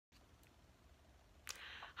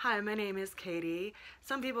Hi, my name is Katie.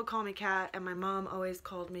 Some people call me Kat, and my mom always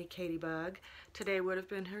called me Katie Bug. Today would have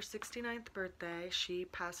been her 69th birthday. She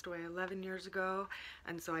passed away 11 years ago,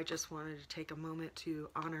 and so I just wanted to take a moment to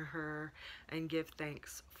honor her and give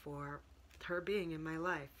thanks for her being in my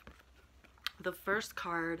life. The first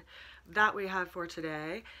card that we have for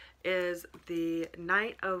today is the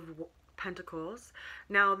Knight of Pentacles.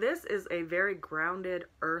 Now, this is a very grounded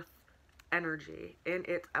earth energy in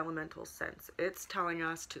its elemental sense. It's telling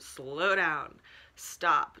us to slow down,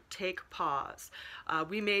 stop, take pause.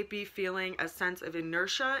 We may be feeling a sense of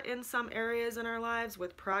inertia in some areas in our lives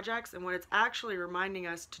with projects, and what it's actually reminding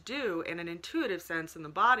us to do in an intuitive sense in the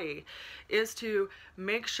body is to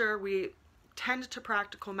make sure we tend to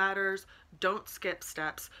practical matters, don't skip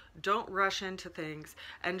steps, don't rush into things,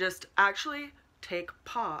 and just actually take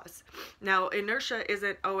pause. Now, inertia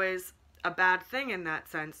isn't always a bad thing in that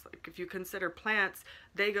sense. Like if you consider plants,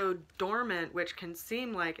 they go dormant, which can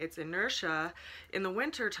seem like it's inertia in the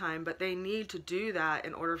winter time, but they need to do that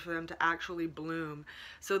in order for them to actually bloom.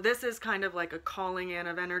 So this is kind of like a calling in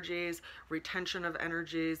of energies, retention of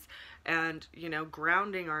energies, and, you know,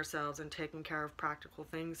 grounding ourselves and taking care of practical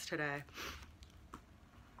things today.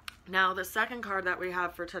 Now, the second card that we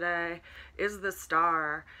have for today is the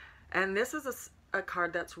Star, and this is a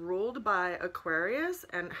card that's ruled by Aquarius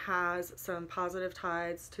and has some positive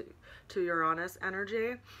ties to Uranus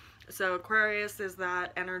energy. So Aquarius is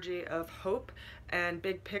that energy of hope and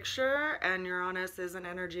big picture, and Uranus is an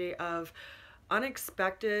energy of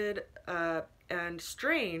unexpected and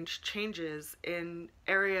strange changes in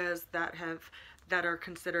areas that are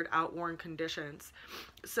considered outworn conditions.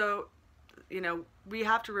 So, you know, we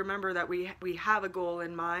have to remember that we have a goal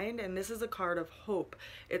in mind, and this is a card of hope.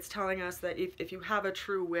 It's telling us that if you have a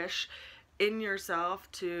true wish in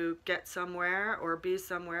yourself to get somewhere or be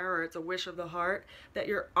somewhere, or it's a wish of the heart, that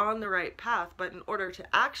you're on the right path. But in order to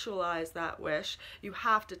actualize that wish, you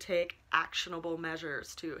have to take actionable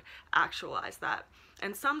measures to actualize that.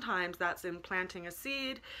 And sometimes that's in planting a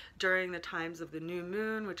seed during the times of the new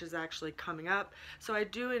moon, which is actually coming up. So I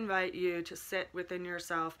do invite you to sit within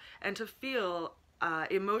yourself and to feel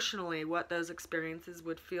emotionally what those experiences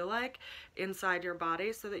would feel like inside your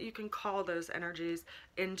body, so that you can call those energies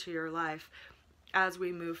into your life as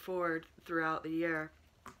we move forward throughout the year.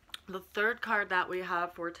 The third card that we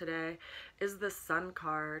have for today is the Sun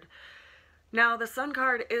card. Now, the Sun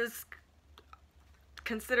card is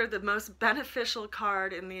considered the most beneficial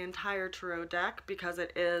card in the entire tarot deck because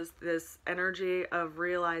it is this energy of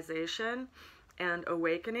realization and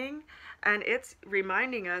awakening, and it's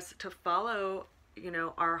reminding us to follow, you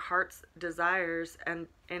know, our heart's desires, and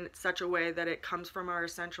in such a way that it comes from our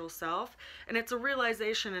essential self. And it's a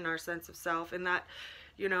realization in our sense of self, in that,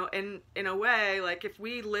 you know, in a way, like if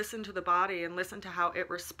we listen to the body and listen to how it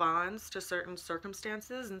responds to certain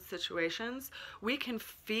circumstances and situations, we can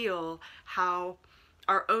feel how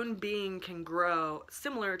our own being can grow,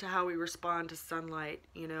 similar to how we respond to sunlight,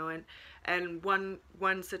 you know. And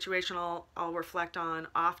one situation I'll reflect on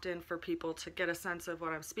often for people to get a sense of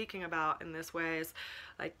what I'm speaking about in this way is,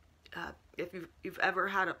 like, if you've ever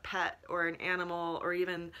had a pet or an animal, or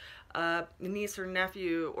even a niece or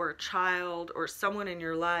nephew or a child or someone in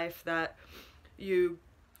your life that you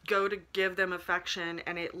go to give them affection,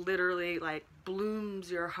 and it literally like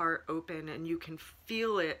blooms your heart open, and you can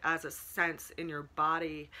feel it as a sense in your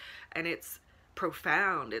body, and it's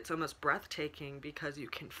profound. It's almost breathtaking because you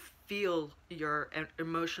can feel your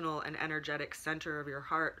emotional and energetic center of your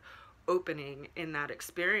heart opening in that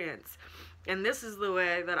experience. And this is the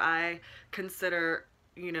way that I consider,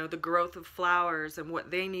 you know, the growth of flowers and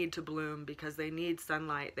what they need to bloom, because they need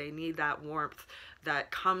sunlight, they need that warmth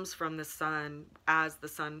that comes from the sun as the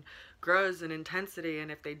sun grows in intensity,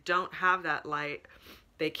 and if they don't have that light,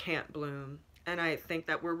 they can't bloom. And I think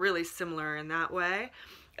that we're really similar in that way.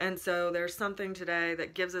 And so there's something today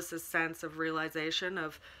that gives us a sense of realization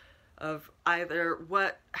of either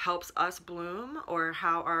what helps us bloom or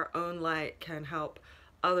how our own light can help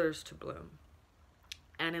others to bloom.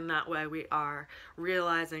 And in that way, we are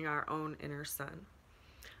realizing our own inner sun.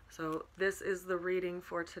 So this is the reading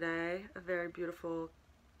for today. A very beautiful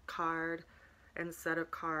card and set of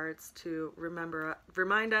cards to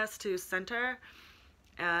remind us to center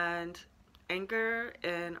and anchor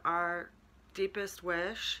in our deepest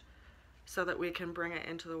wish, so that we can bring it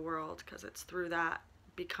into the world, because it's through that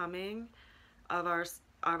becoming of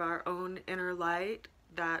our own inner light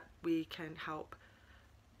that we can help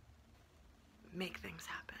make things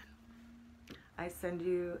happen. I send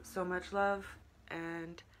you so much love,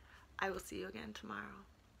 and I will see you again tomorrow.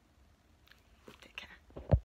 Take care.